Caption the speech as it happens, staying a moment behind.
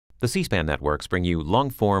The C-SPAN networks bring you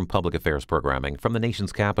long-form public affairs programming from the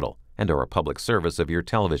nation's capital and are a public service of your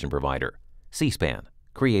television provider. C-SPAN,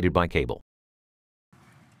 created by cable.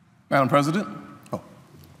 Madam President.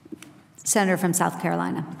 Senator from South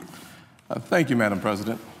Carolina. Thank you, Madam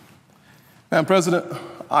President. Madam President,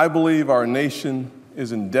 I believe our nation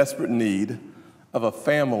is in desperate need of a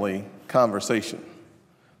family conversation.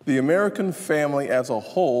 The American family as a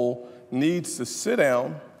whole needs to sit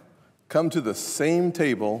down, come to the same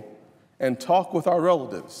table, and talk with our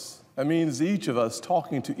relatives. That means each of us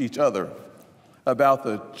talking to each other about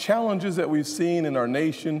the challenges that we've seen in our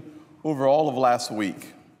nation over all of last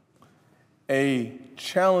week. A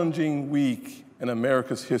challenging week in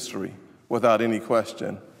America's history, without any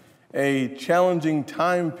question. A challenging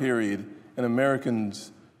time period in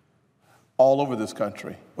Americans all over this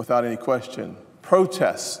country, without any question.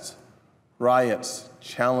 Protests, riots,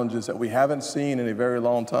 challenges that we haven't seen in a very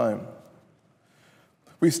long time.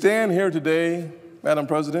 We stand here today, Madam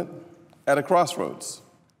President, at a crossroads.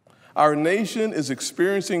 Our nation is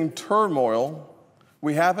experiencing turmoil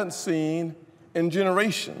we haven't seen in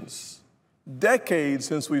generations. Decades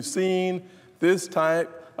since we've seen this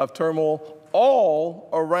type of turmoil all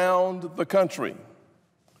around the country.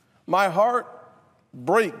 My heart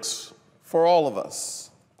breaks for all of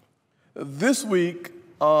us. This week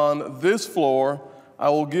on this floor, I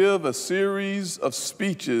will give a series of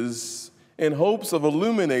speeches in hopes of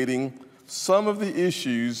illuminating some of the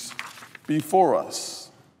issues before us,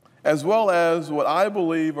 as well as what I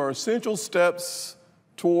believe are essential steps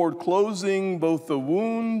toward closing both the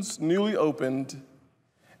wounds newly opened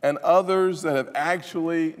and others that have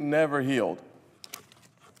actually never healed.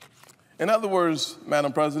 In other words,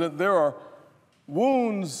 Madam President, there are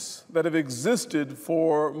wounds that have existed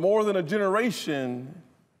for more than a generation,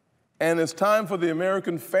 and it's time for the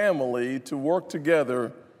American family to work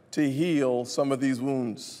together to heal some of these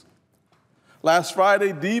wounds. Last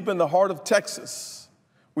Friday, deep in the heart of Texas,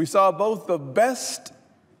 we saw both the best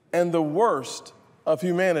and the worst of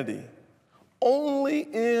humanity. Only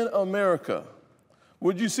in America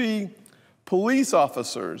would you see police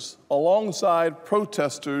officers alongside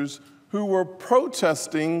protesters who were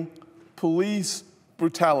protesting police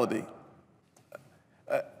brutality.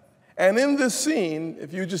 And in this scene,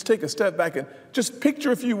 if you just take a step back and just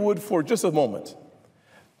picture, if you would, for just a moment.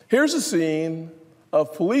 Here's a scene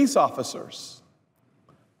of police officers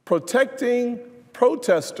protecting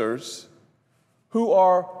protesters who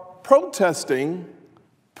are protesting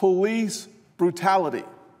police brutality.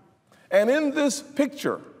 And in this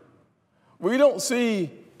picture, we don't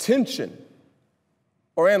see tension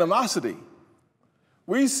or animosity.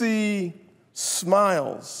 We see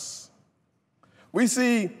smiles. We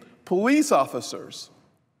see police officers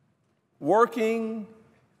working,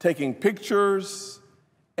 taking pictures,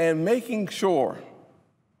 and making sure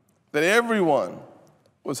that everyone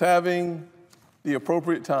was having the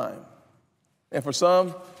appropriate time. And for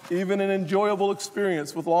some, even an enjoyable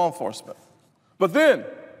experience with law enforcement. But then,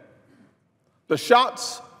 the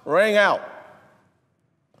shots rang out.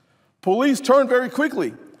 Police turned very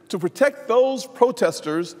quickly to protect those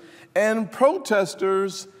protesters, and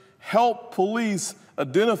protesters helped police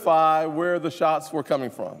identify where the shots were coming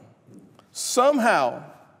from. Somehow,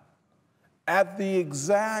 at the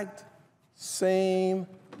exact same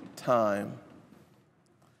time,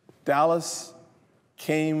 Dallas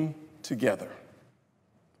came together.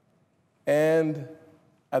 And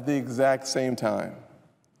at the exact same time,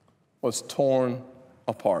 was torn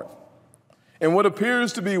apart. In what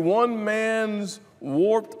appears to be one man's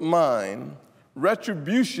warped mind,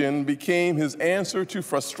 retribution became his answer to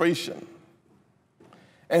frustration.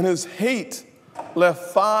 And his hate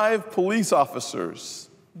left 5 police officers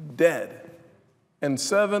dead and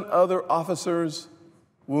 7 other officers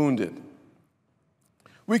wounded.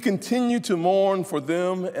 We continue to mourn for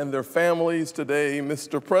them and their families today.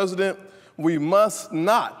 Mr. President, we must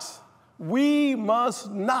not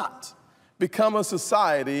become a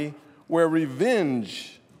society where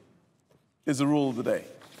revenge is the rule of the day.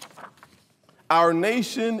 Our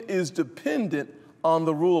nation is dependent on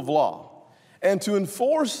the rule of law. And to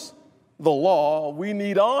enforce the law, we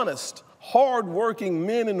need honest, hardworking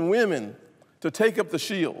men and women to take up the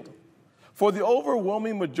shield. For the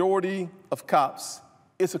overwhelming majority of cops,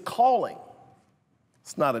 it's a calling.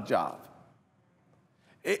 It's not a job.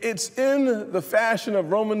 It's in the fashion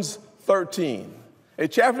of Romans 13, a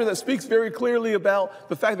chapter that speaks very clearly about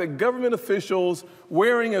the fact that government officials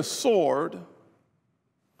wearing a sword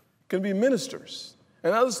can be ministers.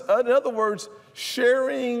 In other words,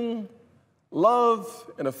 sharing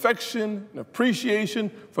love and affection and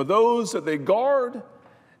appreciation for those that they guard,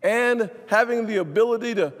 and having the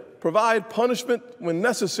ability to provide punishment when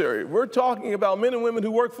necessary. We're talking about men and women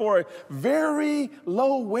who work for a very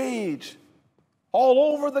low wage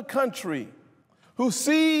all over the country, who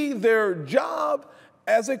see their job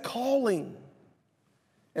as a calling.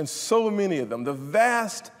 And so many of them, the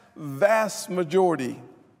vast, vast majority,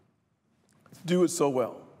 do it so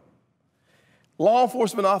well. Law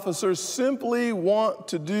enforcement officers simply want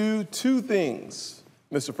to do two things,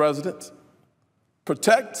 Mr. President: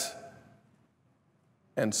 protect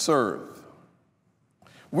and serve.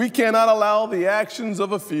 We cannot allow the actions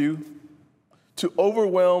of a few to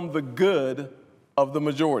overwhelm the good of the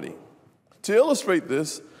majority. To illustrate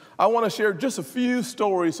this, I want to share just a few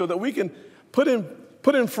stories so that we can put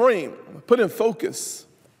in focus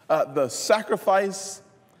the sacrifice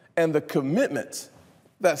and the commitment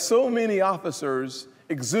that so many officers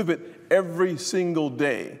exhibit every single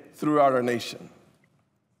day throughout our nation.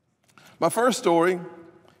 My first story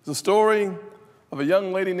is a story of a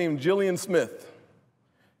young lady named Jillian Smith,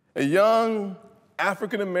 a young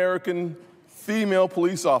African-American female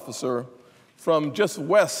police officer from just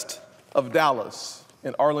west of Dallas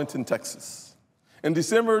in Arlington, Texas. In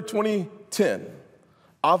December 2010,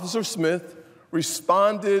 Officer Smith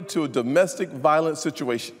responded to a domestic violence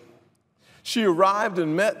situation. She arrived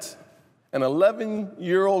and met an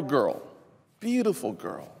 11-year-old girl, beautiful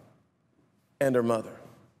girl, and her mother.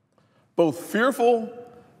 Both fearful,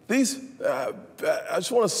 I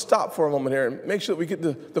just want to stop for a moment here and make sure that we get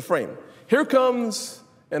the frame. Here comes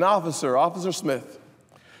an officer, Officer Smith,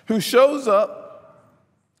 who shows up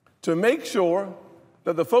to make sure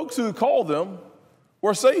that the folks who called them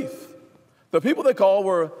were safe. The people they called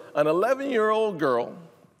were an 11-year-old girl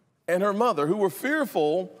and her mother, who were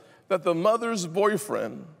fearful that the mother's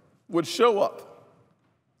boyfriend would show up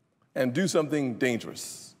and do something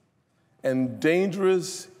dangerous. And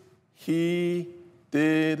dangerous, he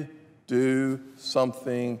did do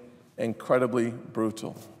something incredibly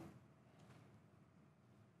brutal.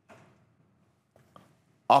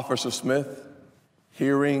 Officer Smith,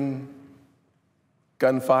 hearing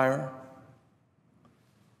gunfire,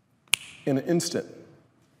 in an instant,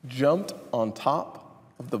 jumped on top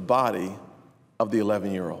of the body of the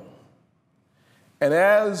 11-year-old. And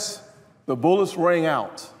as the bullets rang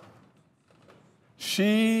out,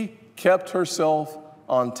 she kept herself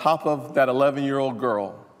on top of that 11-year-old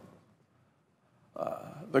girl.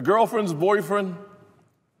 The girlfriend's boyfriend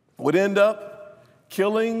would end up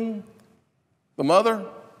killing the mother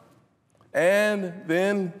and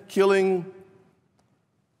then killing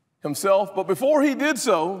himself. But before he did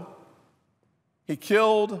so, he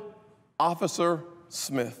killed Officer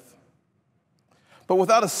Smith. But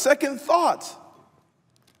without a second thought,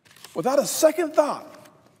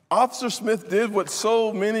 Officer Smith did what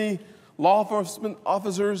so many law enforcement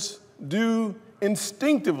officers do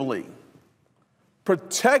instinctively: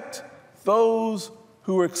 protect those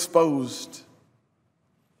who are exposed.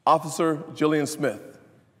 Officer Jillian Smith,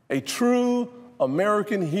 a true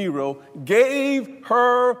American hero, gave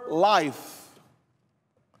her life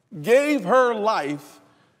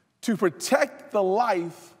to protect the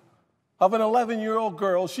life of an 11-year-old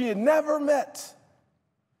girl she had never met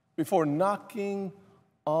before knocking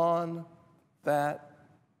on that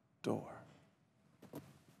door.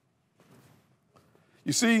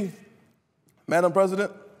 You see, Madam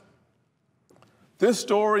President, this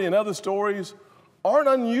story and other stories aren't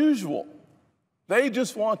unusual. They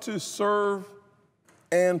just want to serve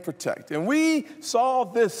and protect. And we saw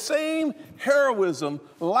this same heroism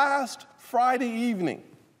last Friday evening,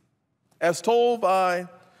 as told by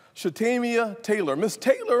Shatamia Taylor. Miss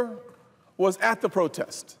Taylor was at the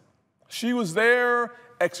protest. She was there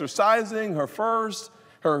exercising her first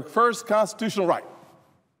constitutional right.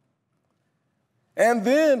 And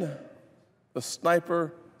then the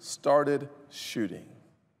sniper started shooting.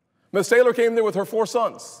 Miss Taylor came there with her 4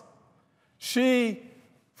 sons. She,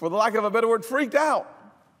 for the lack of a better word, freaked out.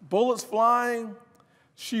 Bullets flying.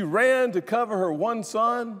 She ran to cover her one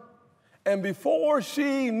son, and before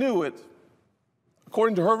she knew it,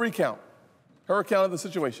 according to her account of the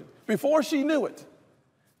situation, before she knew it,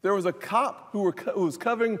 there was a cop who was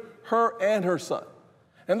covering her and her son.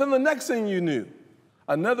 And then the next thing you knew,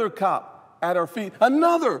 another cop at her feet,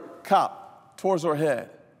 another cop towards her head.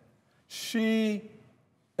 She,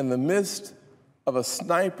 in the midst of a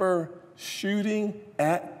sniper shooting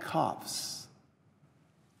at cops,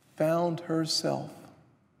 found herself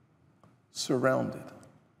surrounded,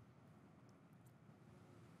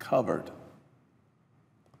 covered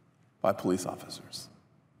by police officers,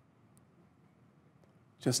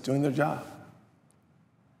 just doing their job,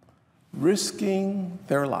 risking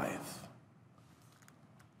their life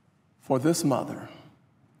for this mother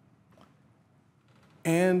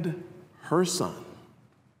and her son.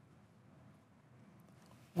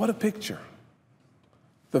 What a picture.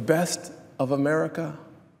 The best of America,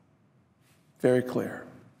 very clear.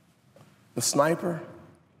 The sniper,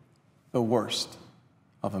 the worst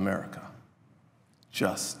of America,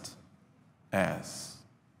 just as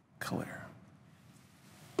clear.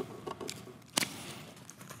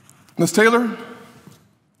 Ms. Taylor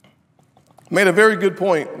made a very good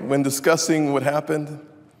point when discussing what happened.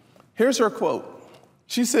 Here's her quote.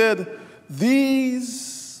 She said,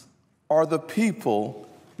 "These are the people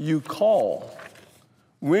you call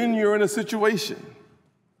when you're in a situation.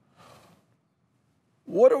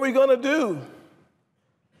 What are we going to do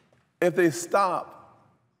if they stop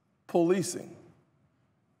policing?"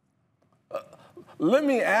 Let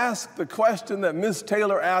me ask the question that Ms.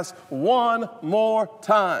 Taylor asked one more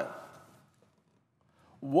time.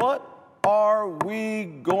 What are we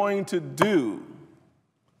going to do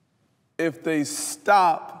if they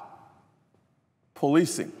stop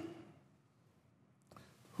policing?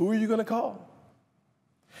 Who are you going to call?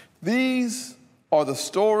 These are the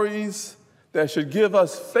stories that should give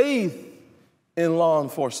us faith in law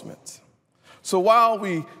enforcement. So while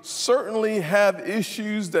we certainly have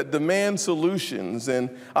issues that demand solutions,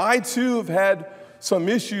 and I too have had some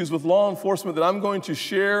issues with law enforcement that I'm going to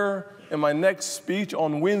share in my next speech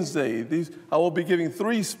on Wednesday. I will be giving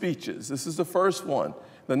 3 speeches. This is the first one.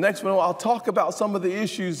 The next one, I'll talk about some of the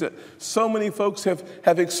issues that so many folks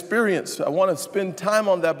have experienced. I want to spend time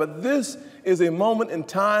on that, but this is a moment in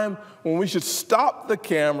time when we should stop the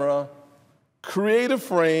camera, create a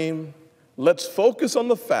frame. Let's focus on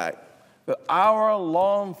the fact that our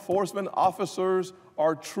law enforcement officers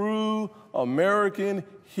are true American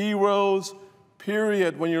heroes,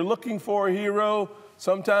 period. When you're looking for a hero,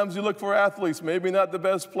 sometimes you look for athletes, maybe not the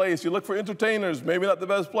best place. You look for entertainers, maybe not the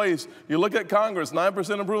best place. You look at Congress,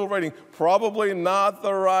 9% approval rating, probably not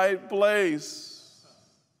the right place.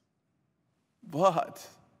 But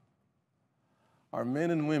our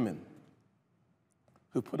men and women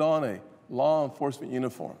who put on a law enforcement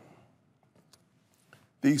uniform,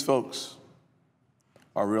 these folks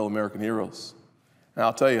are real American heroes. And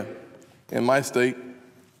I'll tell you, in my state,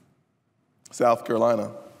 South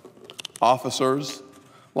Carolina, officers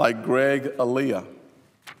like Greg Aaliyah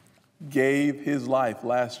gave his life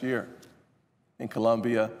last year in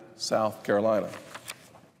Columbia, South Carolina.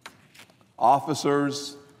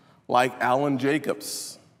 Officers like Alan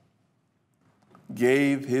Jacobs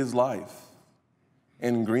gave his life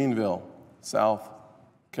in Greenville, South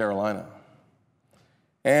Carolina.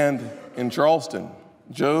 And in Charleston,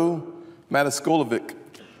 Joe Mataskolovic,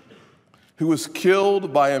 who was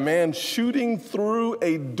killed by a man shooting through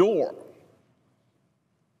a door.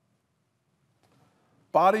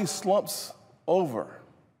 Body slumps over.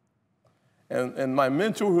 And my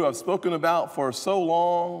mentor, who I've spoken about for so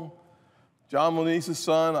long, John Monise's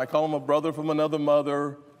son, I call him a brother from another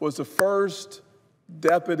mother, was the first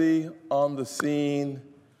deputy on the scene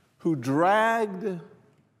who dragged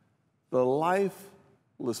the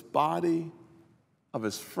lifeless body of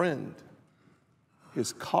his friend,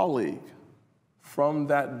 his colleague, from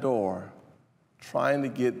that door, trying to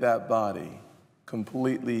get that body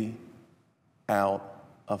completely out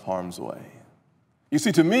of harm's way. You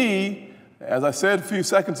see, to me, as I said a few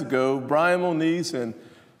seconds ago, Brian Monise and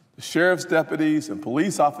the sheriff's deputies and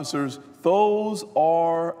police officers, those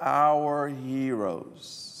are our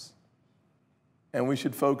heroes. And we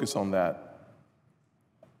should focus on that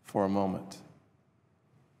for a moment.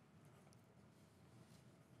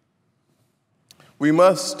 We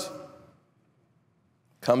must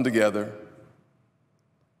come together.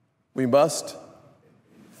 We must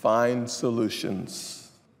find solutions.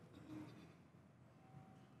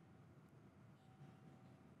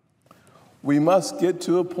 We must get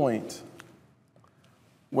to a point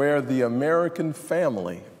where the American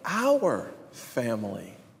family, our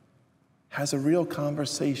family, has a real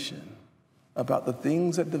conversation about the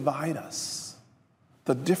things that divide us,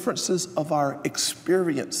 the differences of our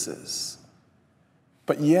experiences,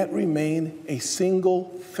 but yet remain a single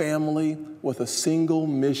family with a single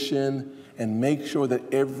mission and make sure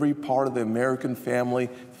that every part of the American family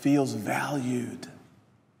feels valued.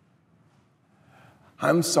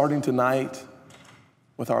 I'm starting tonight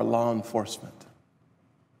with our law enforcement,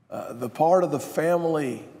 the part of the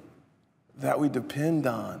family that we depend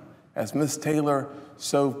on, as Ms. Taylor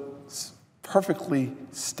so perfectly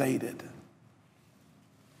stated.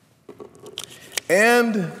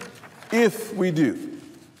 And if we do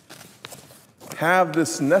have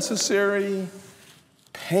this necessary,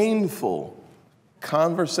 painful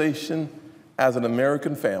conversation as an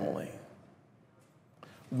American family,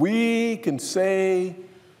 we can say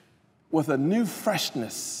with a new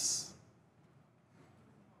freshness.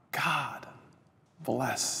 God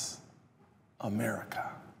bless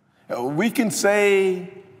America. We can say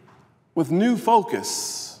with new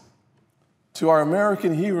focus to our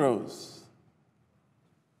American heroes,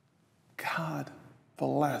 God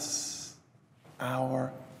bless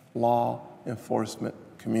our law enforcement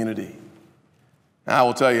community. I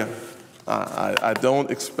will tell you, I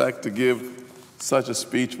don't expect to give such a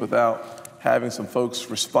speech without having some folks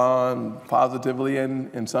respond positively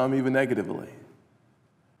and some even negatively.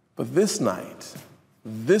 But this night,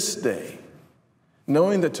 this day,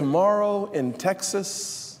 knowing that tomorrow in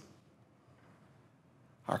Texas,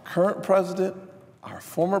 our current president, our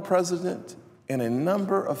former president, and a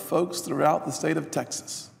number of folks throughout the state of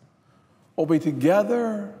Texas will be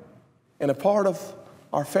together in a part of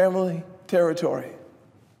our family territory,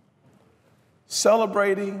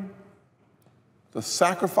 celebrating the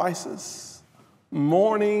sacrifices,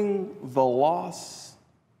 mourning the loss,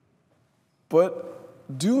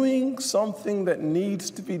 but doing something that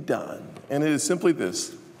needs to be done. And it is simply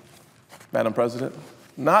this, Madam President,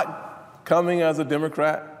 not coming as a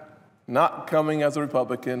Democrat, not coming as a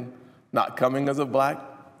Republican, not coming as a Black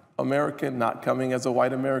American, not coming as a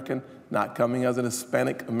white American, not coming as an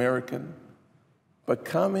Hispanic American, but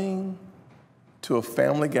coming to a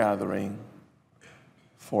family gathering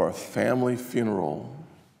for a family funeral,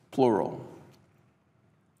 plural,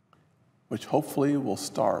 which hopefully will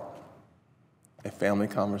start a family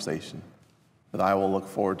conversation that I will look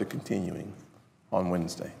forward to continuing on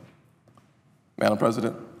Wednesday. Madam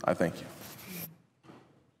President, I thank you.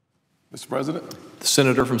 Mr. President. The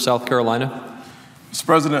Senator from South Carolina. Mr.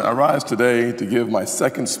 President, I rise today to give my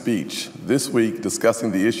second speech this week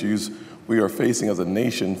discussing the issues we are facing as a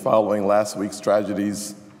nation following last week's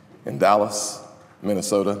tragedies in Dallas,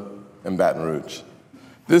 Minnesota, and Baton Rouge.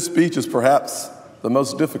 This speech is perhaps the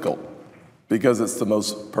most difficult because it's the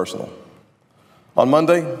most personal. On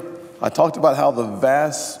Monday, I talked about how the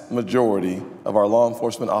vast majority of our law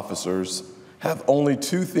enforcement officers have only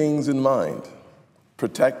two things in mind: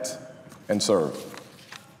 protect and serve.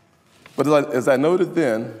 But as I noted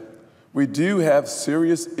then, we do have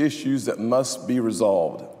serious issues that must be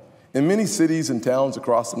resolved. In many cities and towns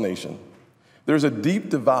across the nation, there's a deep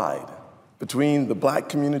divide between the Black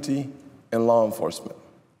community and law enforcement,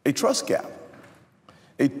 a trust gap,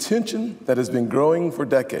 a tension that has been growing for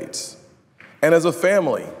decades. And as a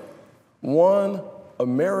family, one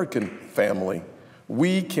American family,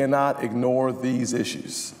 we cannot ignore these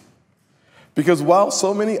issues. Because while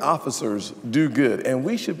so many officers do good, and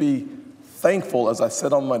we should be thankful, as I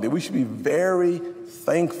said on Monday, we should be very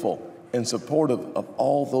thankful and supportive of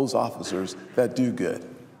all those officers that do good.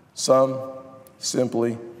 Some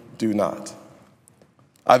simply do not.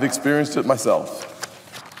 I've experienced it myself.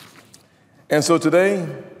 And so today,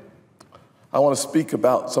 I want to speak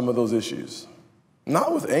about some of those issues.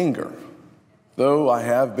 Not with anger, though I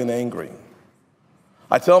have been angry.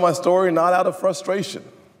 I tell my story not out of frustration,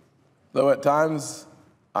 though at times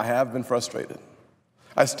I have been frustrated.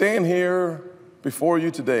 I stand here before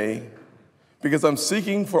you today because I'm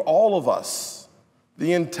seeking for all of us,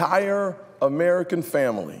 the entire American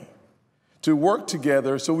family, to work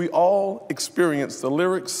together so we all experience the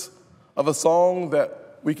lyrics of a song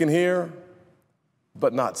that we can hear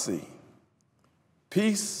but not see.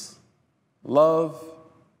 Peace, love,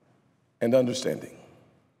 and understanding.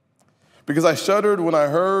 Because I shuddered when I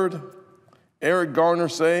heard Eric Garner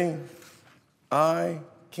say, "I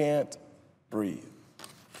can't breathe."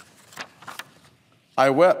 I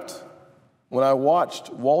wept when I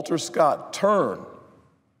watched Walter Scott turn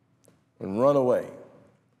and run away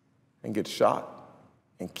and get shot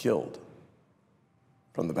and killed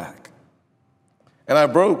from the back. And I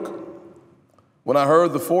broke when I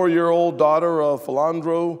heard the 4-year-old daughter of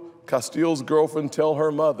Philando Castile's girlfriend tell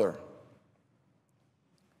her mother,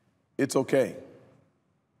 "It's okay.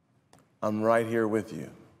 I'm right here with you."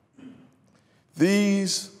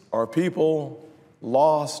 These are people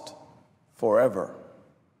lost forever.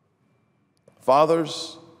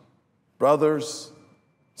 Fathers, brothers,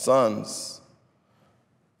 sons.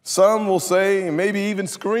 Some will say, and maybe even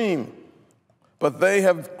scream, but they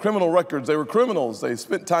have criminal records. They were criminals. They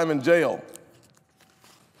spent time in jail.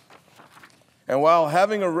 And while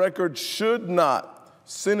having a record should not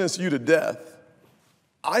sentence you to death,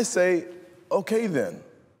 I say, okay then.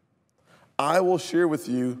 I will share with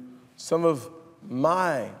you some of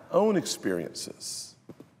my own experiences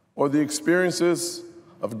or the experiences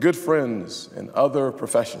of good friends and other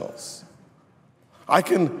professionals. I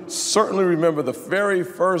can certainly remember the very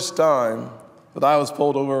first time that I was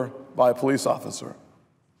pulled over by a police officer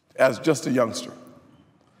as just a youngster.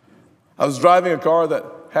 I was driving a car that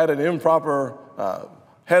had an improper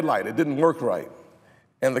headlight. It didn't work right.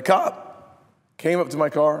 And the cop came up to my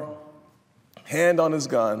car, hand on his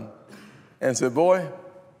gun, and said, "Boy,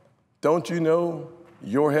 don't you know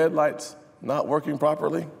your headlight's not working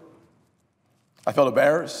properly?" I felt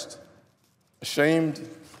embarrassed, ashamed,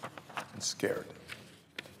 and scared.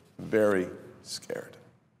 Very scared.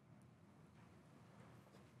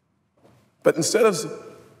 But instead of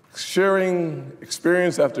sharing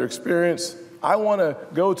experience after experience, I want to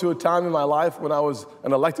go to a time in my life when I was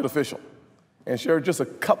an elected official and share just a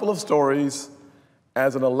couple of stories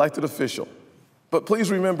as an elected official. But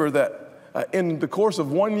please remember that in the course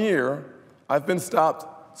of 1 year, I've been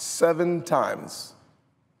stopped 7 times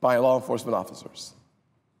by law enforcement officers.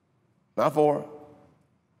 Not 4,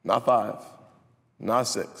 not 5, not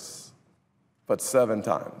 6, but 7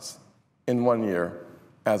 times in 1 year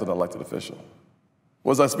as an elected official.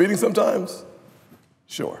 Was I speeding sometimes?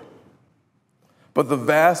 Sure. But the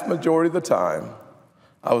vast majority of the time,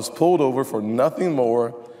 I was pulled over for nothing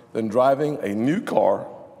more than driving a new car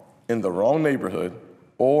in the wrong neighborhood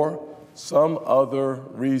or some other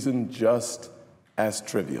reason just as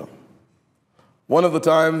trivial. One of the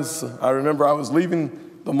times, I remember I was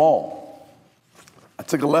leaving the mall. I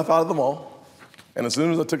took a left out of the mall, and as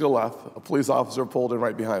soon as I took a left, a police officer pulled in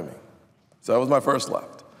right behind me. So that was my first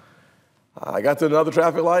left. I got to another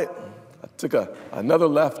traffic light. I took another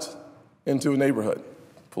left into a neighborhood.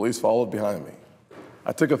 Police followed behind me.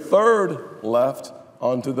 I took a third left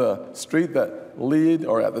onto the street that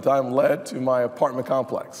at the time led to my apartment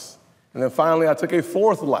complex. And then finally, I took a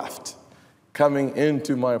fourth left coming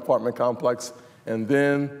into my apartment complex, and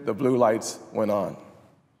then the blue lights went on.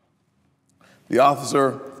 The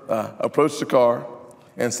officer approached the car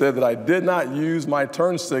and said that I did not use my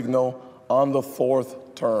turn signal on the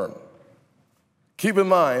fourth turn. Keep in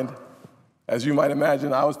mind, as you might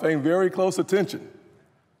imagine, I was paying very close attention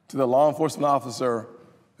to the law enforcement officer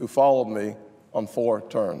who followed me on 4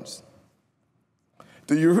 turns.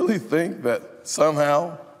 Do you really think that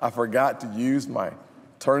somehow I forgot to use my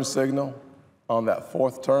turn signal on that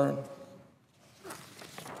 4th turn?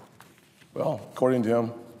 Well, according to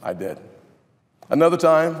him, I did. Another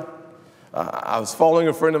time, I was following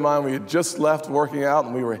a friend of mine. We had just left working out,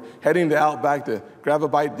 and we were heading to Outback to grab a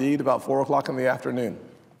bite to eat about 4 o'clock in the afternoon.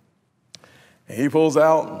 And he pulls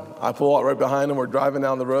out, and I pull out right behind him. We're driving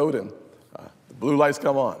down the road, and the blue lights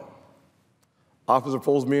come on. Officer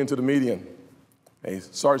pulls me into the median. And he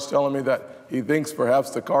starts telling me that he thinks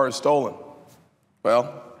perhaps the car is stolen.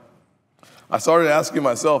 Well, I started asking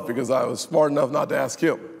myself, because I was smart enough not to ask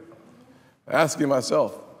him, asking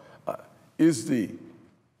myself, is the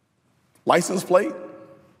license plate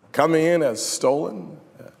coming in as stolen?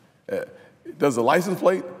 Does the license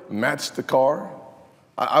plate match the car?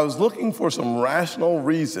 I was looking for some rational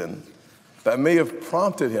reason that may have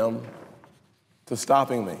prompted him to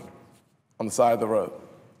stopping me on the side of the road.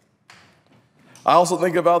 I also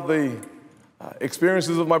think about the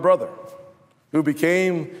experiences of my brother, who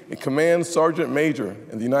became a command sergeant major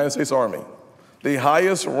in the United States Army, the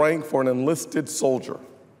highest rank for an enlisted soldier.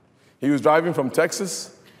 He was driving from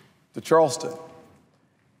Texas to Charleston,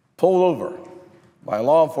 pulled over by a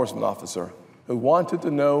law enforcement officer who wanted to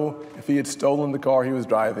know if he had stolen the car he was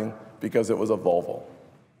driving because it was a Volvo.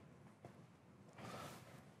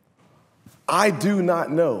 I do not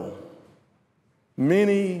know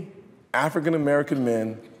many African American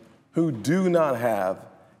men who do not have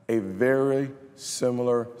a very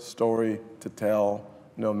similar story to tell,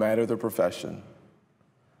 no matter their profession,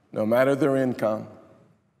 no matter their income,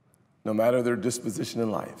 no matter their disposition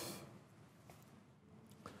in life.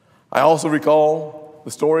 I also recall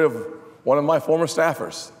the story of one of my former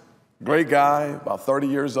staffers, great guy, about 30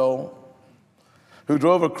 years old, who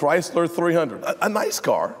drove a Chrysler 300, a nice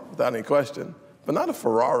car, without any question, but not a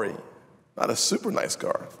Ferrari, not a super nice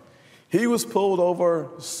car. He was pulled over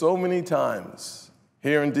so many times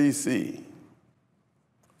here in D.C.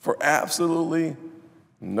 for absolutely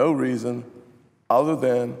no reason other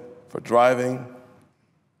than for driving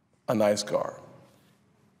a nice car.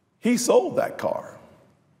 He sold that car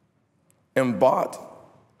and bought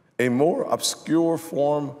a more obscure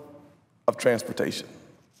form of transportation.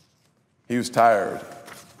 He was tired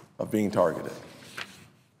of being targeted.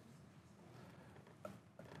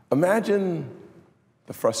 Imagine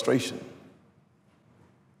the frustration,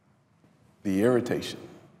 the irritation,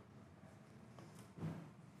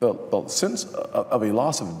 the sense of a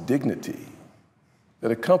loss of dignity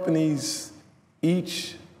that accompanies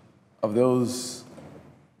each of those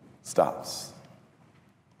stops.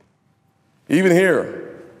 Even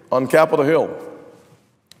here on Capitol Hill,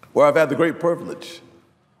 where I've had the great privilege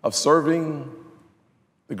of serving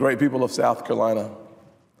the great people of South Carolina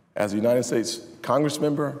as a United States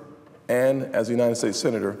Congressmember and as a United States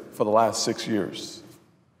Senator for the last 6 years.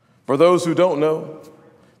 For those who don't know,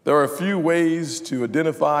 there are a few ways to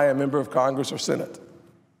identify a member of Congress or Senate.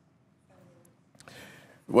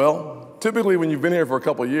 Well, typically when you've been here for a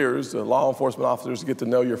couple of years, the law enforcement officers get to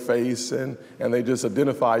know your face and they just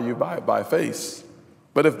identify you by face.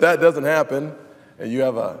 But if that doesn't happen and you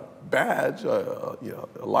have a badge, a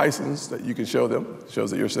license that you can show them,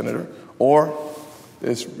 shows that you're a senator, or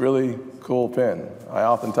this really cool pen. I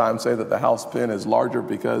oftentimes say that the House pen is larger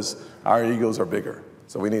because our egos are bigger,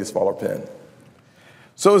 so we need a smaller pen.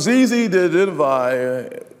 So it's easy to identify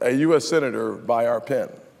a U.S. Senator by our pen.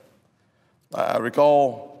 I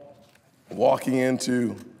recall walking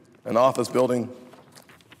into an office building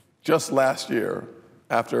just last year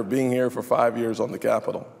after being here for 5 years on the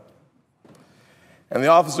Capitol. And the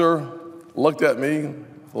officer looked at me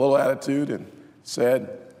with a little attitude and said,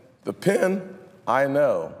 "The pen, I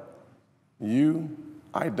know. You,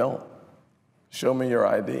 I don't. Show me your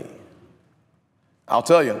ID." I'll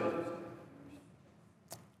tell you,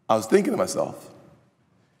 I was thinking to myself,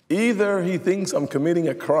 either he thinks I'm committing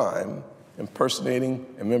a crime impersonating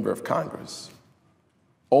a member of Congress,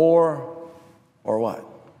 or what?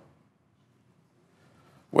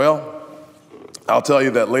 Well, I'll tell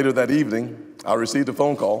you that later that evening, I received a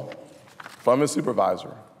phone call from his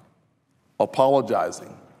supervisor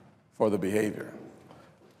apologizing for the behavior.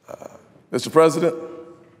 Mr. President,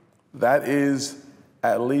 that is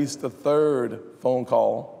at least the third phone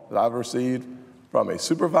call that I've received from a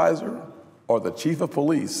supervisor or the chief of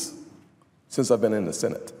police since I've been in the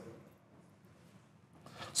Senate.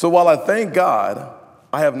 So while I thank God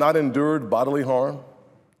I have not endured bodily harm,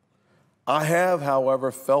 I have, however,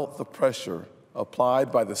 felt the pressure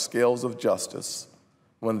applied by the scales of justice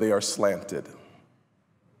when they are slanted.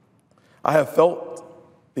 I have felt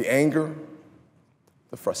the anger,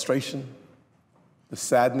 the frustration, the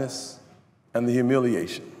sadness, and the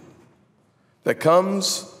humiliation that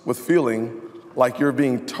comes with feeling like you're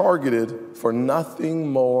being targeted for nothing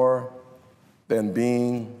more than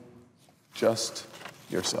being just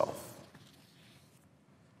yourself.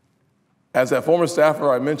 As that former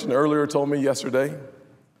staffer I mentioned earlier told me yesterday,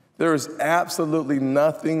 there is absolutely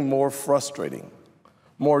nothing more frustrating,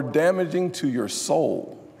 more damaging to your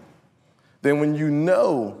soul than when you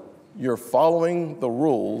know you're following the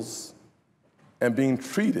rules and being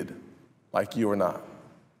treated like you are not.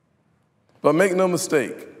 But make no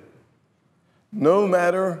mistake, no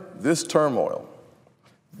matter this turmoil,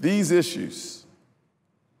 these issues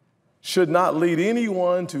should not lead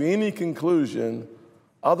anyone to any conclusion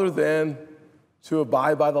other than to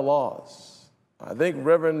abide by the laws. I think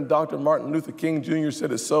Reverend Dr. Martin Luther King Jr.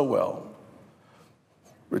 said it so well.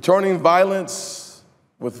 Returning violence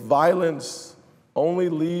with violence only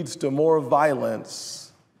leads to more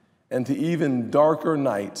violence and to even darker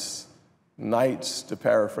nights, nights, to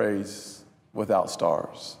paraphrase, without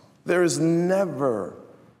stars. There is never,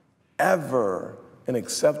 ever an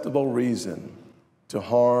acceptable reason to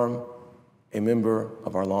harm a member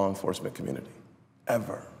of our law enforcement community,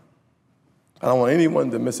 ever. I don't want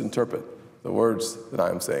anyone to misinterpret the words that I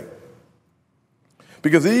am saying.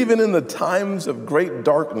 Because even in the times of great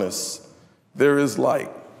darkness, there is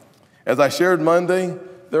light. As I shared Monday,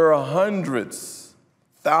 there are hundreds,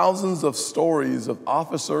 thousands of stories of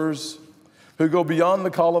officers who go beyond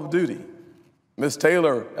the call of duty. Ms.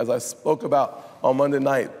 Taylor, as I spoke about on Monday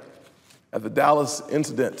night at the Dallas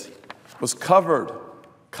incident, was covered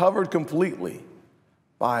completely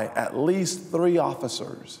by at least 3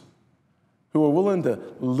 officers who were willing to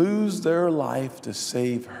lose their life to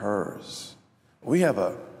save hers. We have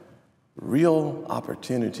a real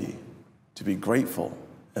opportunity to be grateful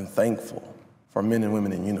and thankful for men and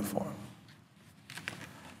women in uniform.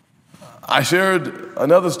 I shared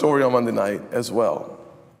another story on Monday night as well.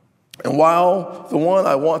 And while the one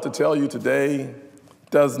I want to tell you today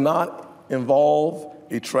does not involve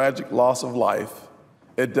a tragic loss of life,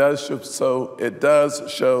 it does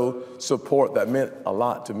show support that meant a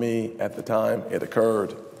lot to me at the time it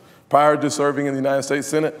occurred. Prior to serving in the United States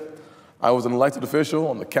Senate, I was an elected official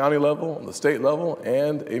on the county level, on the state level,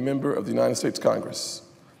 and a member of the United States Congress.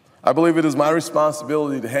 I believe it is my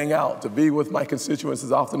responsibility to hang out, to be with my constituents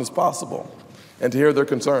as often as possible, and to hear their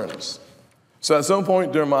concerns. So at some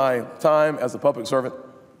point during my time as a public servant,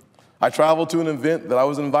 I traveled to an event that I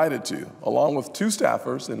was invited to, along with 2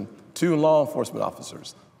 staffers and 2 law enforcement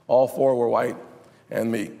officers. All 4 were white,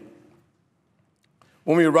 and me.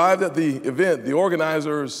 When we arrived at the event, the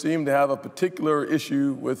organizers seemed to have a particular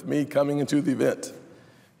issue with me coming into the event.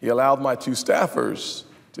 He allowed my 2 staffers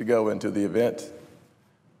to go into the event,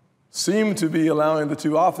 seemed to be allowing the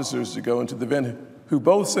 2 officers to go into the event who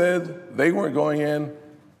both said they weren't going in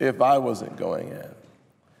if I wasn't going in.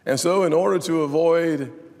 And so in order to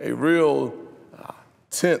avoid a real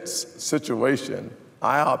tense situation,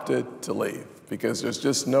 I opted to leave because there's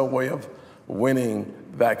just no way of winning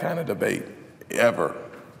that kind of debate ever.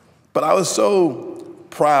 But I was so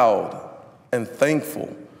proud and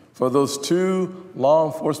thankful for those two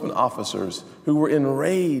law enforcement officers who were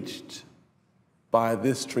enraged by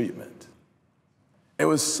this treatment. It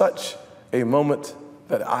was such a moment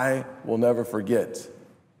that I will never forget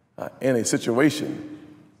in a situation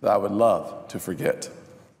that I would love to forget.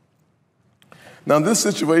 Now, this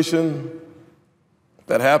situation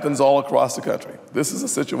that happens all across the country, this is a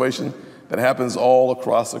situation that happens all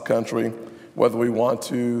across the country, whether we want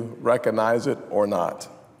to recognize it or not.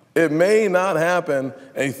 It may not happen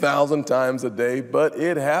 1,000 times a day, but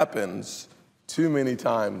it happens too many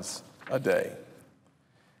times a day.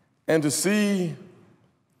 And to see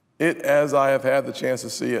it as I have had the chance to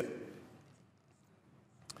see it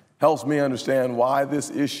helps me understand why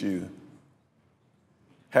this issue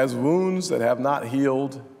has wounds that have not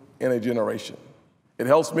healed in a generation. It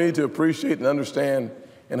helps me to appreciate and understand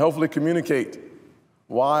and hopefully communicate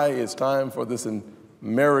why it's time for this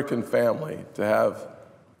American family to have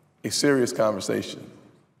a serious conversation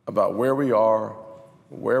about where we are,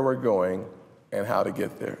 where we're going, and how to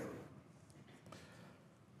get there.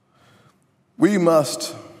 We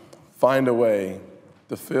must find a way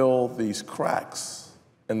to fill these cracks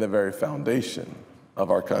in the very foundation of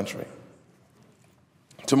our country.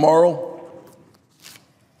 Tomorrow,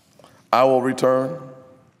 I will return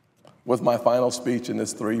with my final speech in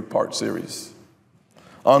this 3-part series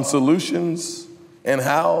on solutions and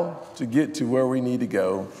how to get to where we need to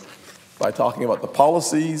go by talking about the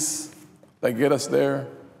policies that get us there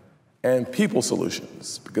and people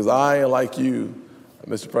solutions. Because I, like you,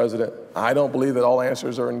 Mr. President, I don't believe that all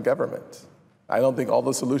answers are in government. I don't think all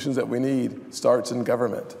the solutions that we need starts in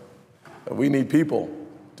government. We need people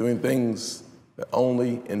doing things that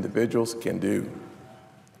only individuals can do.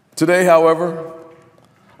 Today, however,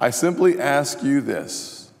 I simply ask you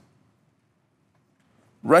this.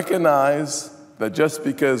 Recognize that just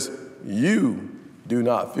because you do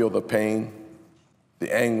not feel the pain,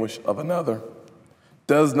 the anguish of another,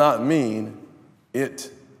 does not mean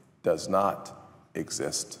it does not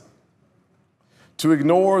exist. To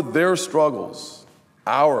ignore their struggles,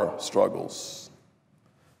 our struggles,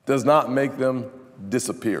 does not make them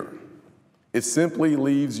disappear. It simply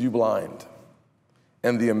leaves you blind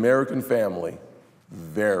and the American family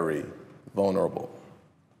very vulnerable.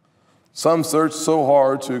 Some search so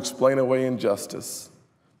hard to explain away injustice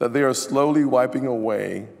that they are slowly wiping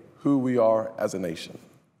away who we are as a nation.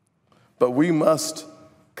 But we must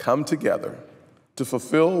come together to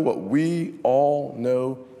fulfill what we all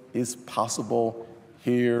know is possible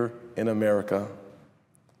here in America: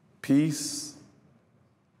 peace,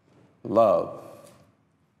 love,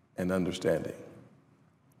 and understanding.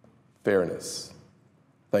 Fairness.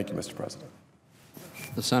 Thank you, Mr. President.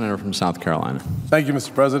 The senator from South Carolina. Thank you,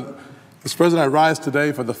 Mr. President. Mr. President, I rise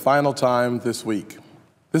today for the final time this week.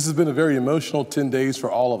 This has been a very emotional 10 days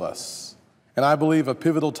for all of us, and I believe a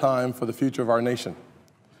pivotal time for the future of our nation.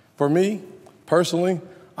 For me, personally,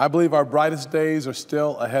 I believe our brightest days are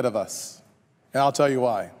still ahead of us, and I'll tell you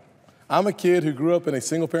why. I'm a kid who grew up in a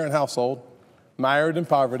single-parent household, mired in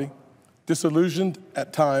poverty, disillusioned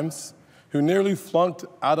at times, who nearly flunked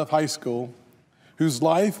out of high school, whose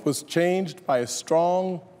life was changed by a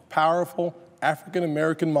strong, powerful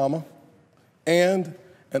African-American mama and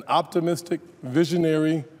an optimistic,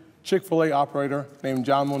 visionary Chick-fil-A operator named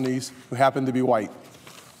John Moniz, who happened to be white.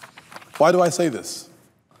 Why do I say this?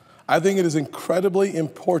 I think it is incredibly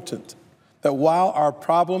important that while our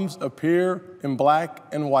problems appear in black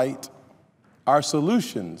and white, our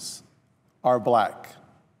solutions are black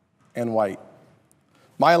and white.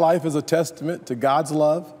 My life is a testament to God's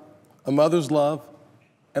love, a mother's love,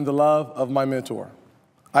 and the love of my mentor.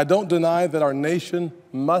 I don't deny that our nation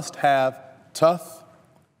must have tough,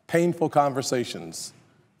 painful conversations,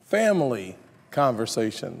 family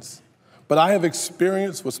conversations, but I have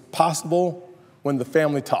experienced what's possible when the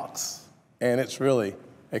family talks, and it's really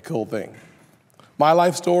a cool thing. My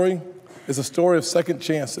life story is a story of second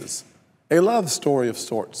chances, a love story of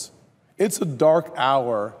sorts. It's a dark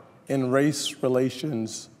hour in race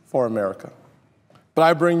relations for America, but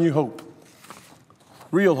I bring you hope,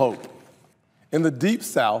 real hope. In the Deep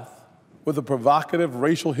South, with a provocative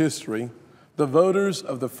racial history, the voters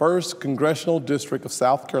of the 1st Congressional District of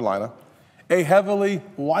South Carolina, a heavily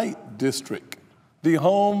white district, the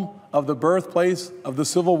home of the birthplace of the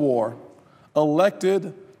Civil War,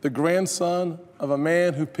 elected the grandson of a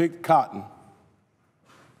man who picked cotton.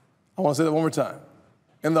 I want to say that one more time.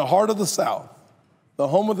 in the heart of the South, the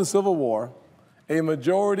home of the Civil War, a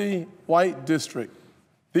majority white district,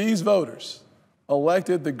 these voters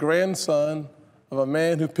elected the grandson of a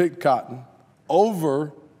man who picked cotton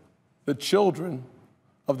over the children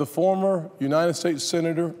of the former United States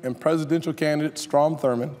Senator and presidential candidate Strom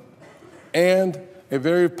Thurmond and a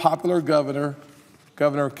very popular governor,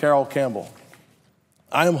 Governor Carroll Campbell.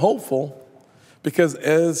 I am hopeful because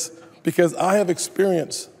I have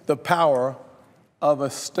experienced the power of a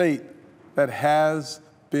state that has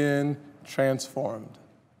been transformed,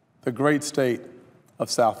 the great state of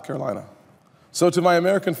South Carolina. So to my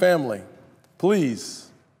American family, please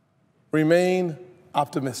remain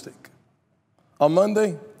optimistic. On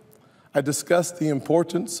Monday, I discussed the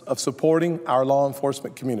importance of supporting our law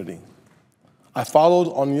enforcement community. I followed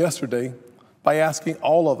on yesterday by asking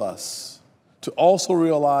all of us to also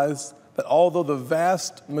realize that although the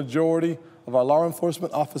vast majority of our law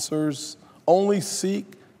enforcement officers only seek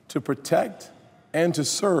to protect and to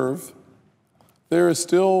serve, there is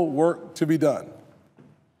still work to be done.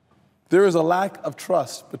 There is a lack of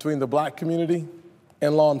trust between the Black community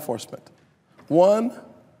and law enforcement, one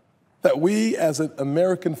that we as an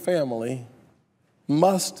American family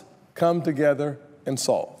must come together and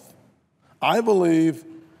solve. I believe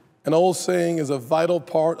an old saying is a vital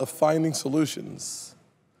part of finding solutions.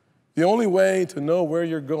 The only way to know where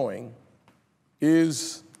you're going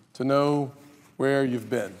is to know where you've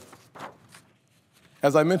been.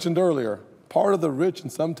 As I mentioned earlier, part of the rich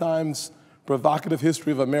and sometimes provocative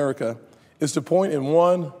history of America is to point in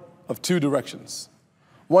one of two directions.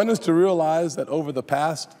 One is to realize that over the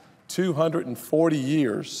past 240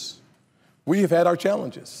 years, we have had our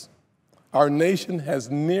challenges. Our nation has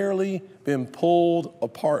nearly been pulled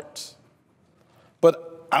apart.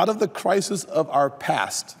 But out of the crisis of our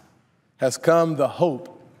past has come the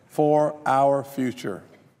hope for our future.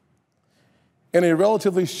 In a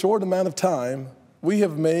relatively short amount of time, we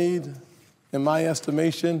have made, in my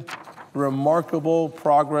estimation, remarkable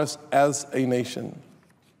progress as a nation.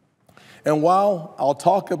 And while I'll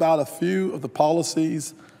talk about a few of the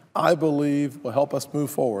policies I believe will help us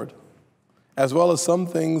move forward, as well as some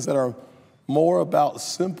things that are more about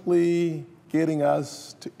simply getting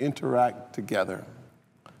us to interact together,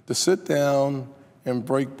 to sit down and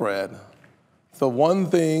break bread. The one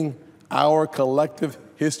thing our collective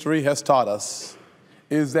history has taught us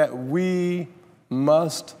is that we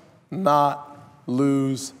must not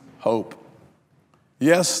lose hope.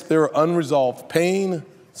 Yes, there are unresolved pain,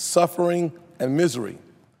 suffering, and misery,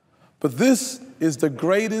 but this is the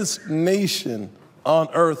greatest nation on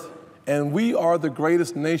earth, and we are the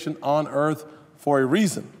greatest nation on earth for a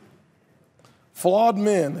reason. Flawed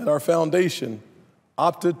men at our foundation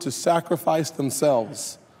opted to sacrifice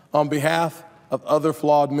themselves on behalf of other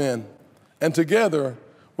flawed men, and together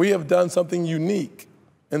we have done something unique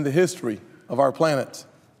in the history of our planet.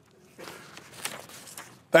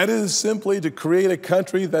 That is simply to create a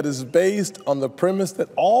country that is based on the premise that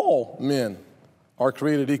all men are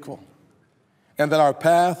created equal, and that our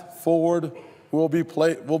path forward will be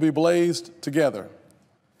blazed together.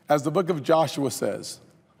 As the book of Joshua says,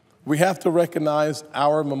 we have to recognize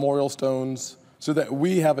our memorial stones so that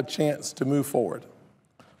we have a chance to move forward.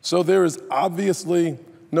 So there is obviously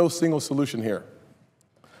no single solution here.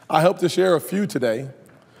 I hope to share a few today,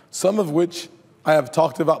 some of which I have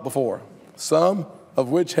talked about before, some of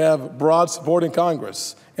which have broad support in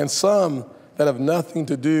Congress, and some that have nothing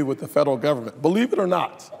to do with the federal government. Believe it or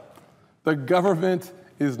not, the government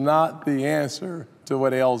is not the answer to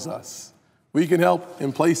what ails us. We can help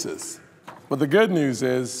in places, but the good news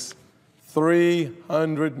is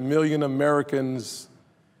 300 million Americans,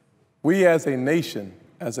 we as a nation,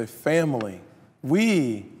 as a family,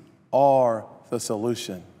 we are the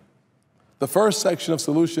solution. The first section of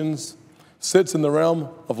solutions sits in the realm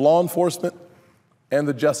of law enforcement and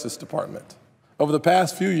the Justice Department. Over the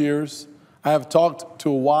past few years, I have talked to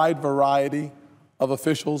a wide variety of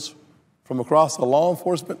officials from across the law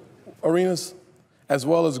enforcement arenas, as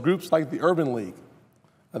well as groups like the Urban League,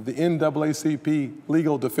 the NAACP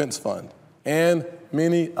Legal Defense Fund, and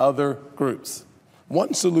many other groups.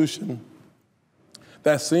 One solution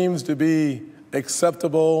that seems to be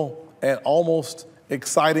acceptable and almost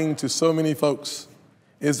exciting to so many folks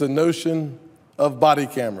is the notion of body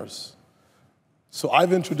cameras. So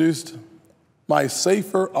I've introduced my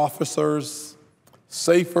Safer Officers,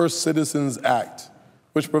 Safer Citizens Act,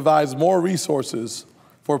 which provides more resources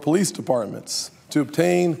for police departments to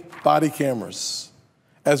obtain body cameras,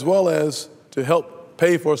 as well as to help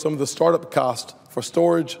pay for some of the startup costs for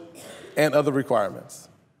storage and other requirements.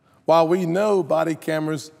 While we know body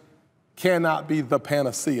cameras cannot be the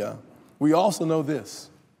panacea, we also know this.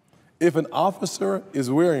 If an officer is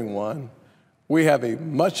wearing one, we have a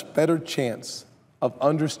much better chance of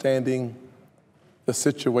understanding the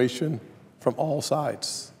situation from all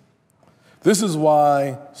sides. This is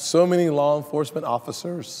why so many law enforcement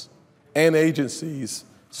officers and agencies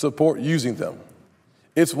support using them.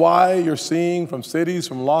 It's why you're seeing from cities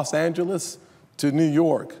from Los Angeles to New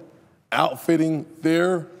York outfitting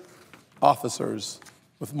their officers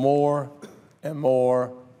with more and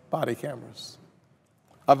more body cameras.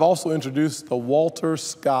 I've also introduced the Walter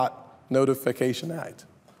Scott Notification Act,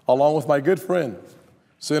 along with my good friend,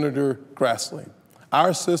 Senator Grassley.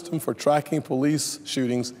 Our system for tracking police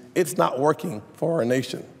shootings, it's not working for our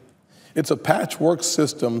nation. It's a patchwork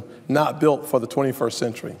system not built for the 21st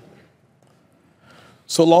century.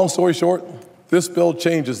 So long story short, this bill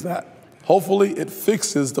changes that. Hopefully it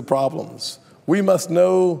fixes the problems. We must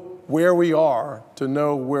know where we are to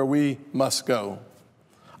know where we must go.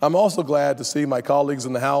 I'm also glad to see my colleagues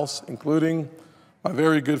in the House, including my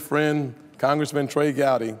very good friend, Congressman Trey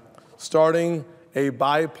Gowdy, starting a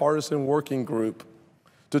bipartisan working group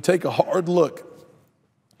to take a hard look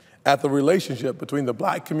at the relationship between the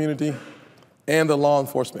Black community and the law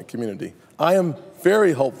enforcement community. I am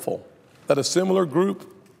very hopeful that a similar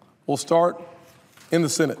group will start in the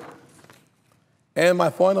Senate. And my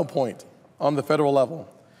final point on the federal level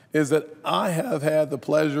is that I have had the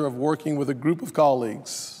pleasure of working with a group of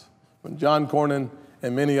colleagues, John Cornyn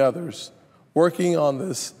and many others, working on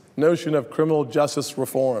this notion of criminal justice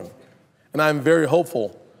reform. And I'm very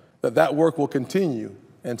hopeful that that work will continue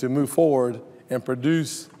and to move forward and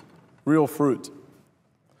produce real fruit.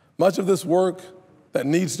 Much of this work that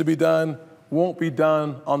needs to be done won't be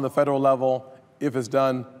done on the federal level if it's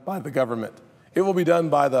done by the government. It will be done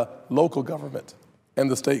by the local government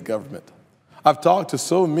and the state government. I've talked to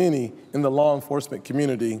so many in the law enforcement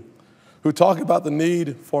community who talk about the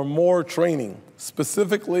need for more training,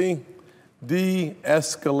 specifically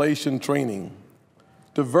de-escalation training,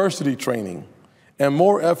 diversity training, and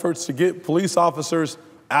more efforts to get police officers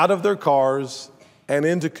out of their cars and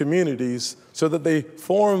into communities so that they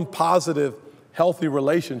form positive, healthy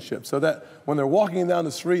relationships, so that when they're walking down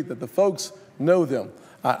the street, that the folks know them.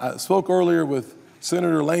 I spoke earlier with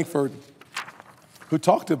Senator Lankford, who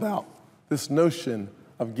talked about this notion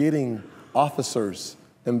of getting officers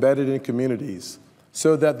embedded in communities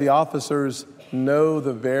so that the officers know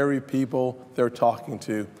the very people they're talking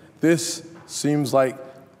to. This seems like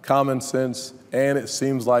common sense, and it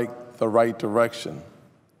seems like the right direction.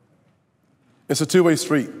 It's a two-way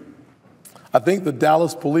street. I think the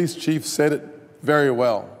Dallas police chief said it very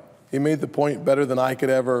well. He made the point better than I could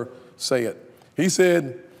ever say it. He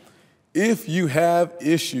said, if you have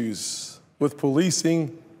issues with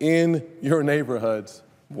policing in your neighborhoods,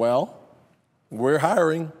 well, we're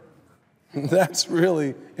hiring. That's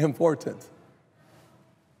really important.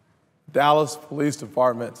 Dallas Police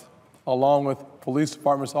Department, along with police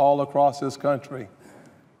departments all across this country,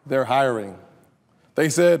 they're hiring. They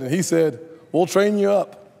said, and he said, we'll train you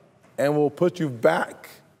up and we'll put you back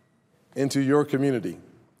into your community.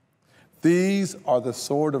 These are the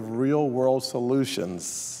sort of real-world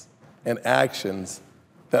solutions and actions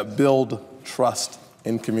that build trust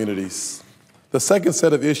in communities. The second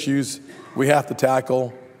set of issues we have to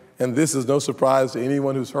tackle, and this is no surprise to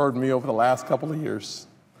anyone who's heard me over the last couple of years,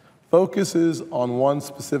 focuses on one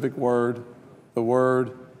specific word. The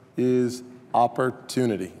word is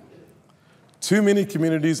opportunity. Too many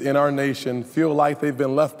communities in our nation feel like they've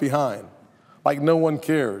been left behind, like no one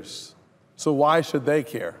cares. So why should they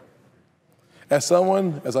care? As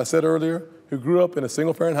someone, as I said earlier, who grew up in a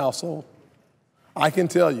single-parent household, I can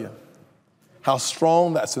tell you how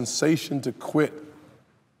strong that sensation to quit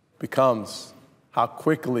becomes, how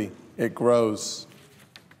quickly it grows.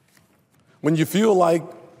 When you feel like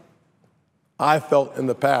I felt in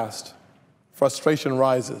the past, frustration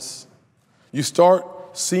rises. You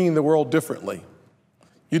start seeing the world differently.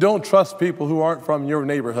 You don't trust people who aren't from your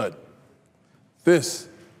neighborhood. This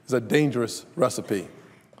is a dangerous recipe.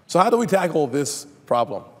 So how do we tackle this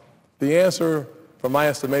problem? The answer, from my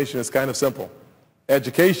estimation, is kind of simple.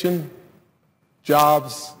 Education,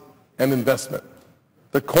 jobs, and investment.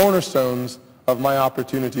 The cornerstones of my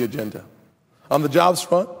opportunity agenda. On the jobs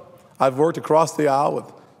front, I've worked across the aisle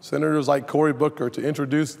with senators like Cory Booker to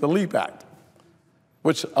introduce the LEAP Act,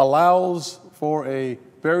 which allows for a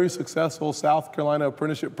very successful South Carolina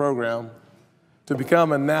apprenticeship program to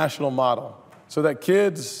become a national model so that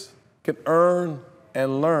kids can earn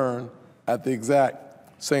and learn at the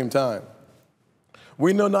exact same time.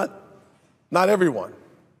 We know not everyone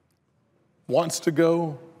wants to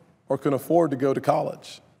go or can afford to go to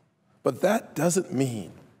college, but that doesn't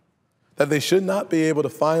mean that they should not be able to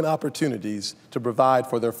find opportunities to provide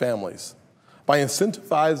for their families. By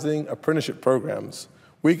incentivizing apprenticeship programs,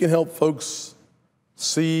 we can help folks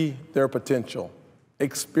see their potential,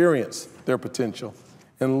 experience their potential,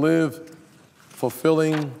 and live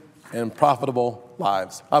fulfilling and profitable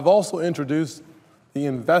lives. I've also introduced the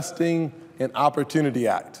Investing in Opportunity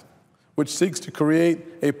Act, which seeks to create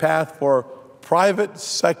a path for private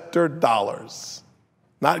sector dollars,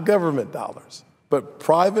 not government dollars, but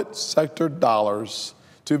private sector dollars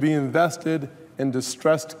to be invested in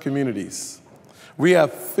distressed communities. We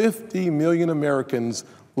have 50 million Americans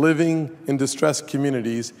living in distressed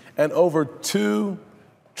communities and over $2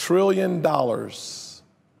 trillion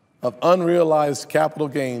of unrealized capital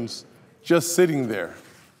gains just sitting there.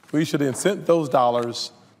 We should incent those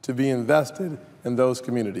dollars to be invested in those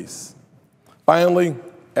communities. Finally,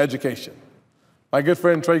 education. My good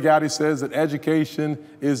friend Trey Gowdy says that education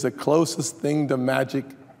is the closest thing to magic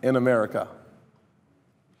in America.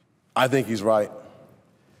 I think he's right.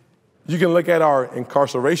 You can look at our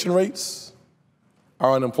incarceration rates,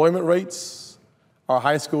 our unemployment rates, our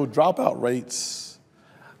high school dropout rates,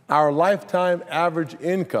 our lifetime average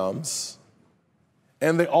incomes,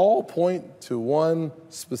 and they all point to one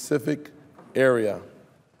specific area: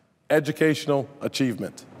 educational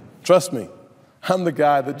achievement. Trust me, I'm the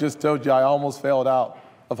guy that just told you I almost failed out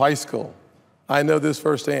of high school. I know this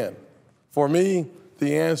firsthand. For me,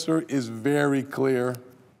 the answer is very clear.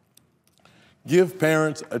 Give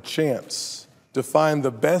parents a chance to find the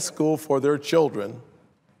best school for their children,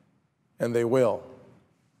 and they will,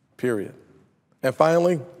 period. And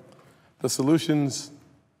finally, the solutions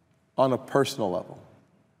on a personal level.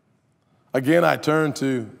 Again, I turn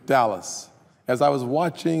to Dallas. As I was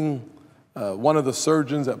watching one of the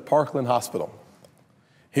surgeons at Parkland Hospital,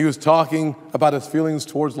 he was talking about his feelings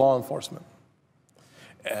towards law enforcement.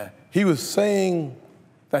 He was saying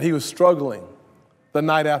that he was struggling the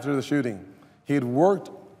night after the shooting. He had worked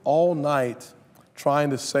all night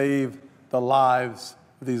trying to save the lives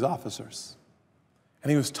of these officers. And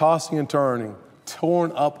he was tossing and turning,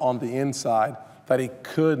 torn up on the inside, that he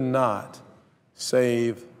could not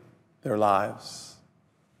save their lives.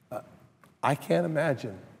 I can't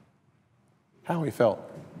imagine how he felt.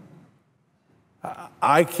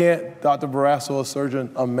 I can't, Dr. Barrasso, a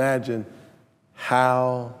surgeon, imagine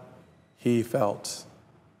how he felt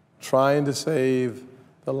trying to save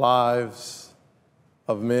the lives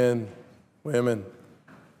of men, women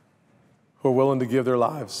who are willing to give their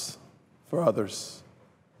lives for others.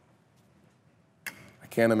 I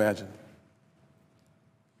can't imagine.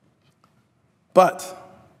 But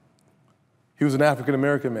he was an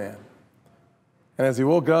African-American man. And as he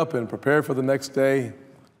woke up and prepared for the next day,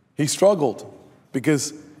 he struggled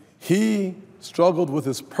because he struggled with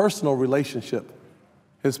his personal relationship,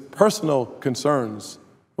 his personal concerns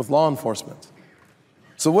with law enforcement.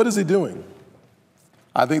 So what is he doing?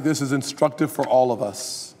 I think this is instructive for all of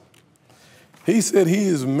us. He said he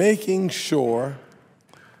is making sure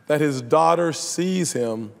that his daughter sees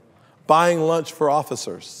him buying lunch for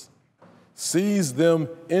officers, sees them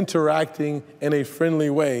interacting in a friendly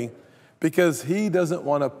way, because he doesn't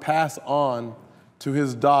want to pass on to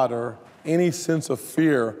his daughter any sense of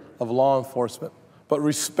fear of law enforcement, but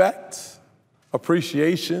respect,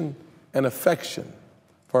 appreciation, and affection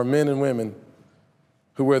for men and women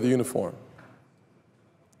who wear the uniform.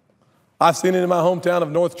 I've seen it in my hometown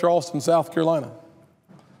of North Charleston, South Carolina.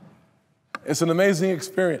 It's an amazing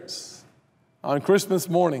experience. On Christmas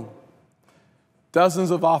morning,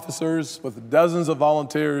 dozens of officers with dozens of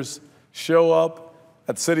volunteers show up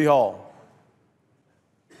at City Hall.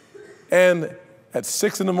 And at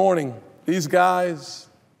 6 in the morning, these guys,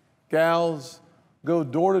 gals, go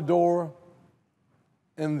door to door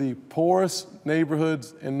in the poorest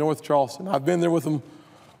neighborhoods in North Charleston. I've been there with them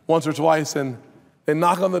once or twice, and they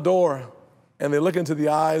knock on the door, and they look into the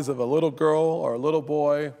eyes of a little girl or a little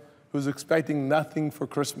boy who's expecting nothing for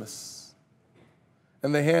Christmas.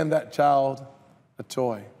 And they hand that child a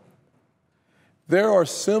toy. There are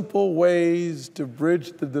simple ways to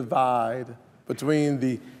bridge the divide between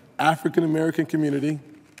the African American community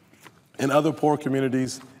and other poor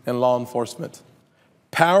communities and law enforcement.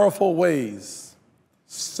 Powerful ways,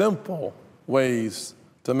 simple ways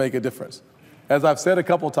to make a difference. As I've said a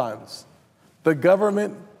couple times, the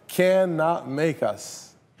government cannot make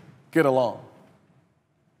us get along.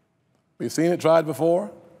 We've seen it tried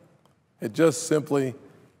before. It just simply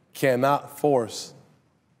cannot force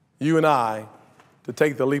you and I to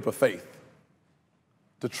take the leap of faith,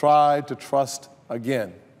 to try to trust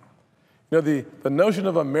again. You know, the notion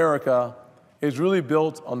of America is really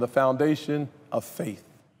built on the foundation of faith.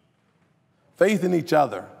 Faith in each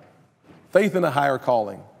other, faith in a higher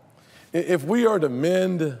calling. If we are to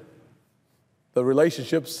mend the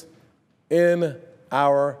relationships in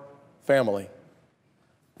our family,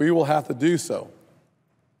 we will have to do so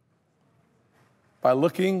by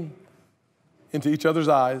looking into each other's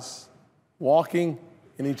eyes, walking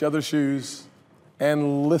in each other's shoes,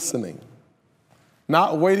 and listening.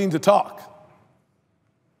 Not waiting to talk,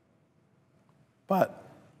 but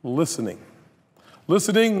listening.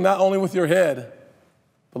 Listening not only with your head,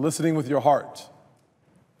 but listening with your heart,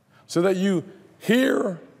 so that you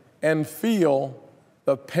hear and feel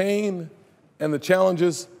the pain and the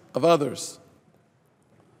challenges of others.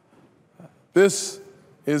 This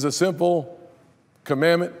is a simple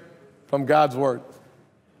commandment from God's word.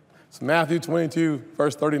 It's Matthew 22,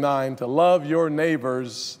 verse 39, to love your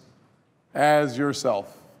neighbors as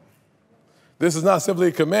yourself. This is not simply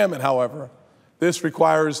a commandment, however. This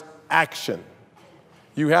requires action.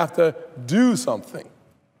 You have to do something.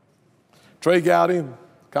 Trey Gowdy,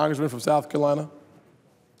 Congressman from South Carolina,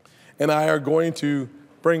 and I are going to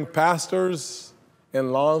bring pastors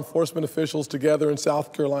and law enforcement officials together in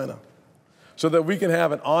South Carolina so that we can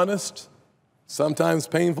have an honest, sometimes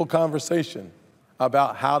painful conversation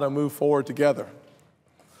about how to move forward together.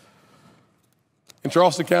 In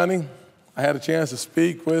Charleston County, I had a chance to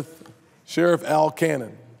speak with Sheriff Al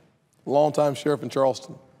Cannon, longtime sheriff in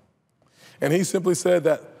Charleston. And he simply said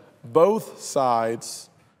that both sides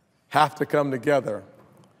have to come together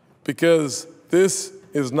because this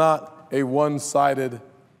is not a one-sided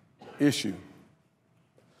issue.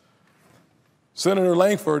 Senator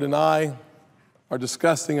Lankford and I are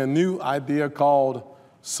discussing a new idea called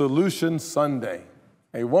Solution Sunday,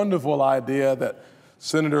 a wonderful idea that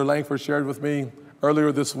Senator Lankford shared with me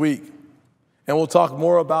earlier this week. And we'll talk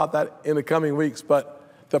more about that in the coming weeks, but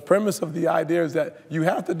the premise of the idea is that you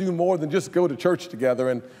have to do more than just go to church together,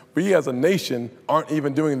 and we as a nation aren't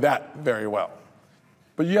even doing that very well.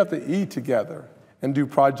 But you have to eat together and do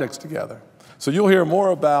projects together. So you'll hear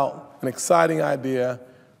more about an exciting idea,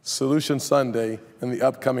 Solution Sunday, in the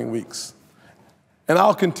upcoming weeks. And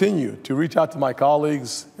I'll continue to reach out to my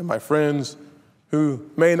colleagues and my friends who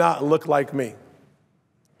may not look like me,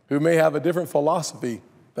 who may have a different philosophy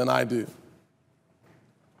than I do,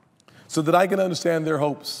 so that I can understand their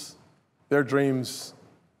hopes, their dreams,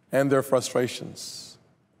 and their frustrations.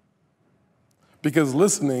 Because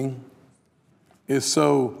listening is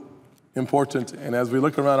so important, and as we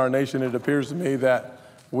look around our nation, it appears to me that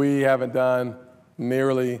we haven't done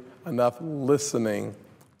nearly enough listening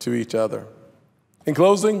to each other. In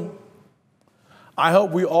closing, I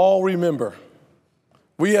hope we all remember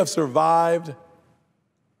we have survived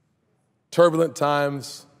turbulent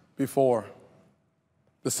times before.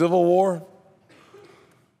 The Civil War,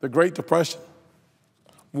 the Great Depression,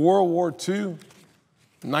 World War II,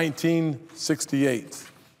 1968,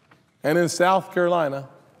 and in South Carolina,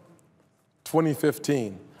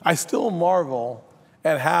 2015. I still marvel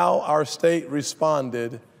at how our state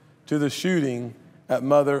responded to the shooting at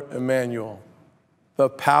Mother Emanuel. The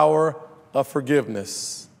power of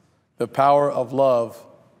forgiveness, the power of love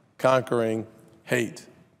conquering hate.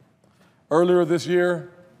 Earlier this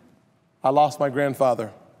year, I lost my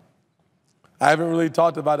grandfather. I haven't really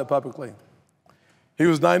talked about it publicly. He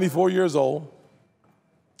was 94 years old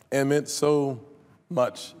and meant so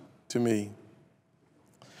much to me.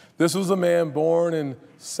 This was a man born in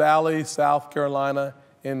Sally, South Carolina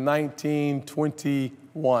in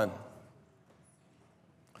 1921.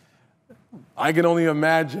 I can only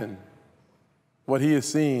imagine what he has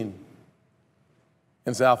seen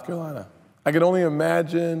in South Carolina. I can only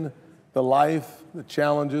imagine the life, the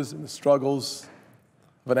challenges, and the struggles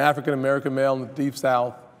of an African-American male in the Deep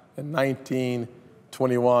South in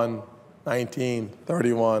 1921,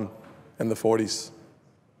 1931, and the 40s.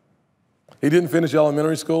 He didn't finish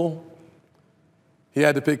elementary school. He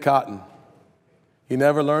had to pick cotton. He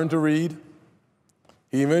never learned to read.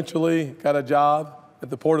 He eventually got a job at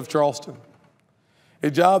the Port of Charleston, a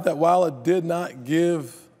job that, while it did not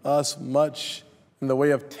give us much in the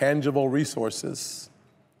way of tangible resources,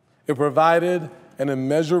 it provided an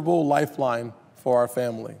immeasurable lifeline for our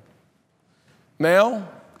family. Now,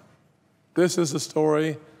 this is a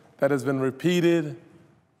story that has been repeated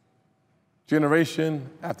generation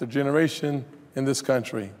after generation in this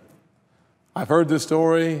country. I've heard this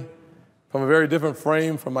story from a very different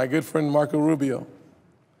frame from my good friend Marco Rubio.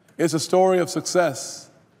 It's a story of success.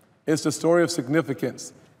 It's the story of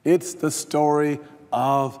significance. It's the story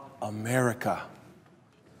of America.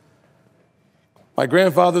 My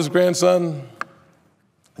grandfather's grandson,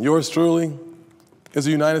 yours truly, is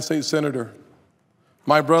a United States Senator.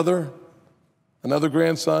 My brother, another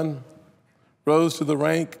grandson, rose to the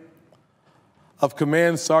rank of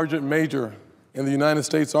Command Sergeant Major in the United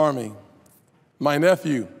States Army. My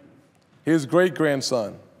nephew, his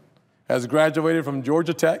great-grandson, has graduated from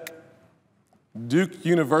Georgia Tech, Duke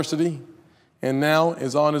University, and now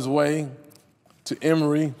is on his way to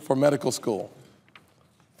Emory for medical school.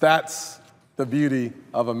 That's the beauty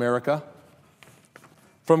of America.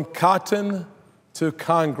 From cotton to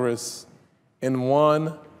Congress in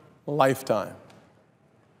one lifetime.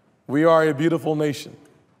 We are a beautiful nation.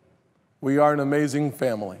 We are an amazing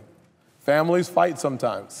family. Families fight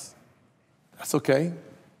sometimes. That's okay.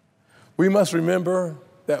 We must remember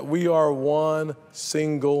that we are one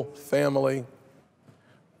single family.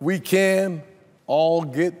 We can all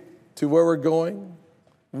get to where we're going.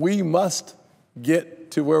 We must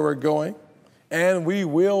get to where we're going, and we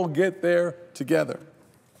will get there together.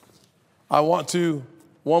 I want to,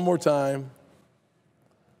 one more time,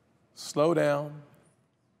 slow down,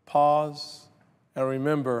 pause, and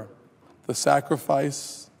remember the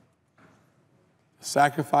sacrifices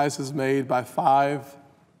made by 5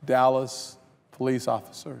 Dallas police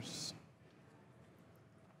officers,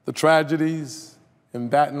 the tragedies in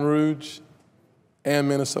Baton Rouge and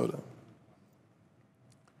Minnesota.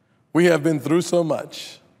 We have been through so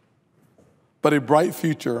much, but a bright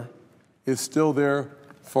future is still there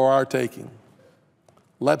for our taking.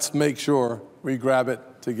 Let's make sure we grab it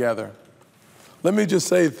together. Let me just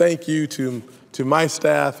say thank you to my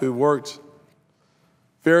staff who worked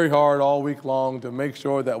very hard all week long to make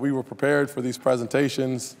sure that we were prepared for these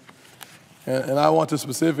presentations. And I want to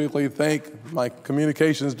specifically thank my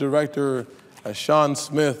communications director, Sean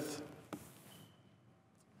Smith,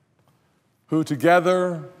 who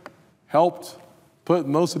together helped put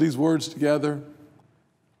most of these words together,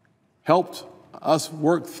 helped us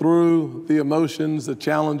work through the emotions, the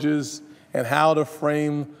challenges, and how to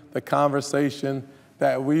frame the conversation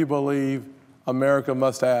that we believe America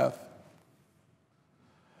must have.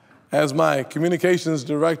 As my communications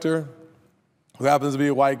director, who happens to be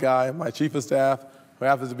a white guy, my chief of staff, who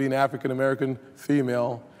happens to be an African-American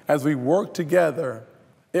female, as we worked together,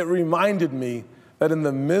 it reminded me that in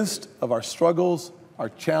the midst of our struggles, our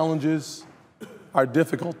challenges, our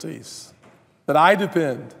difficulties, that I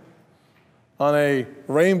depend on a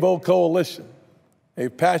rainbow coalition, a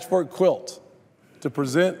patchwork quilt, to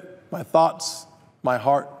present my thoughts, my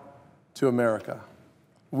heart to America.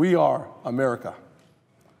 We are America.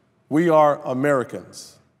 We are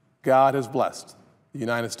Americans. God has blessed the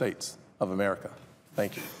United States of America.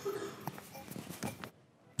 Thank you.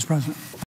 Mr. President.